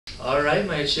Alright,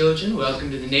 my children,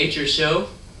 welcome to the Nature Show.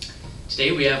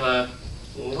 Today we have a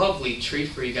lovely treat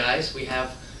for you guys. We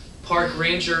have Park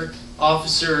Ranger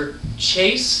Officer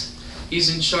Chase.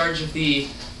 He's in charge of the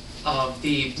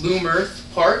Bloom Earth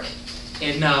Park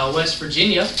in West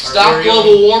Virginia. Stop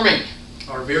global warming!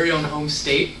 Our very own home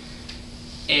state.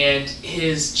 And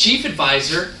his chief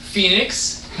advisor,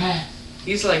 Phoenix,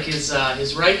 he's like his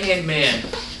right-hand man.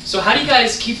 So how do you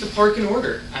guys keep the park in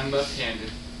order? I'm left-handed.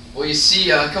 Well, you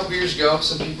see, a couple years ago,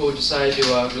 some people decided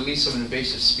to release some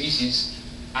invasive species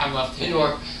I'm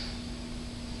left-handed.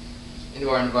 into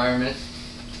our environment,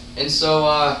 and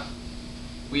so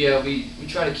we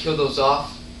try to kill those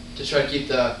off to try to keep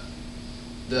the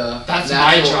That's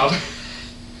natural... my job.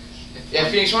 Yeah,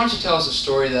 Phoenix, why don't you tell us a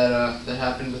story that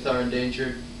happened with our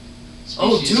endangered species?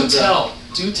 Oh, do of the tell.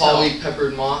 Do tell.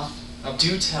 Poly-peppered moth.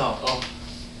 Do tell. Oh.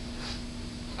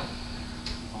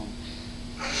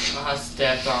 I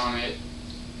stepped on it.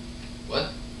 What?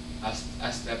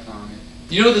 I stepped on it.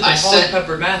 You know that the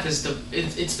polypeppered moth is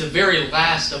it's the very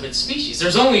last of its species.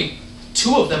 There's only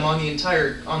 2 of them on the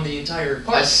entire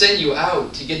park. I sent you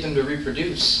out to get them to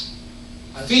reproduce.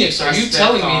 Phoenix, are you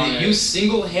telling me that you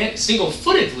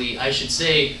single-footedly, I should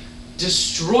say,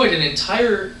 destroyed an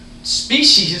entire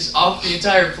species off the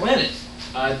entire planet?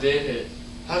 I did it.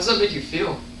 How does that make you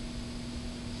feel?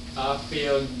 I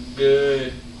feel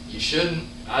good. You shouldn't.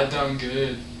 I done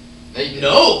good.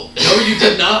 No, you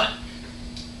did not.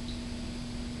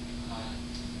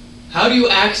 How do you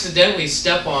accidentally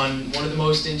step on one of the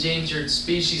most endangered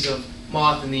species of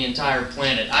moth in the entire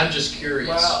planet? I'm just curious.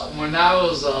 Well, when I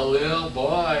was a little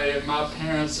boy, my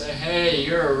parents said, "Hey,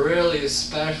 you're really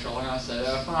special." And I said,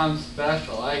 "If I'm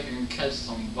special, I can catch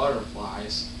some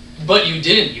butterflies." But you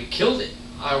didn't. You killed it.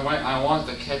 I want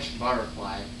to catch a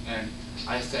butterfly, and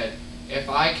I said, if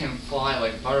I can fly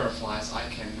like butterflies, I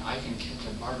can catch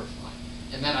a butterfly.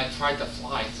 And then I tried to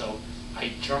fly, so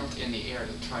I jumped in the air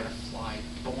to try to fly.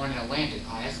 But when it landed,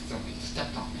 I accidentally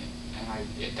stepped on it,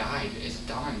 and it died. It's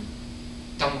done.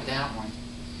 Done with that one.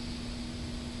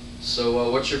 So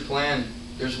what's your plan?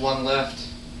 There's one left,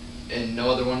 and no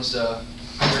other ones I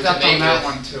stepped on that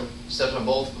one too. Stepped on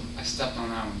both of them. I stepped on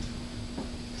that one too.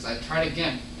 Because I tried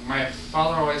again. My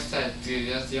father always said, "Dude,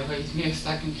 you always need a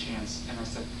second chance." And I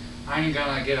said, I ain't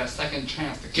gonna get a second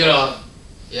chance to Get off.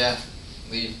 Yeah,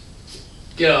 leave.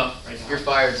 Get off right now. You're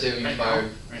fired too. You're right fired.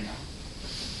 Now. Right now.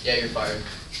 Yeah, you're fired.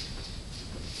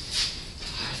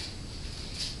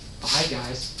 Bye,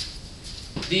 guys.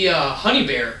 The honey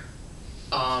bear.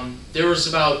 There was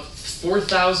about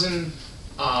 4,000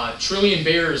 trillion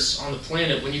bears on the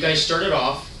planet when you guys started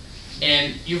off,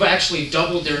 and you've actually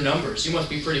doubled their numbers. You must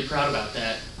be pretty proud about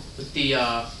that with the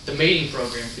mating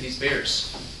program for these bears.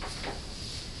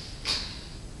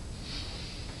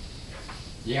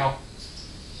 Yeah.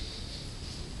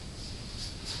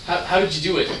 How did you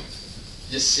do it?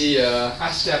 You see,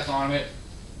 I stepped on it.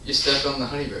 you stepped on the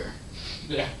honey bear.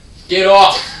 Yeah. Get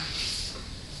off!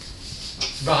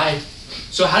 Bye.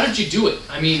 So how did you do it?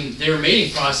 I mean, their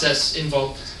mating process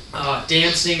involved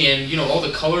dancing and, all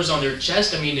the colors on their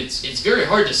chest. I mean, it's very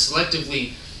hard to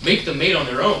selectively make them mate on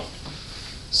their own.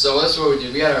 So that's what we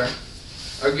did. We had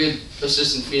our good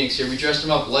assistant Phoenix here. We dressed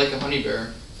him up like a honey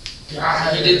bear. He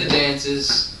did the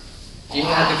dances. He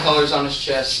had the colors on his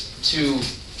chest to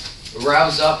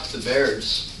arouse up the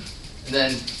bears. And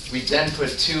then we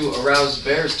put 2 aroused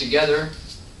bears together.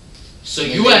 So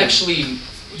you actually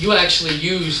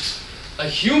used a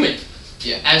human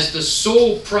as the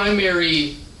sole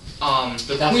primary,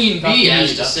 the queen bee,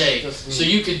 as to say. So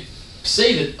you could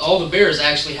say that all the bears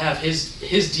actually have his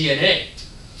DNA.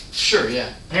 Sure,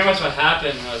 yeah. Pretty much what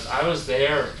happened was I was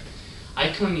there. I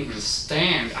couldn't even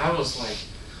stand. I was like,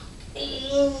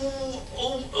 oh.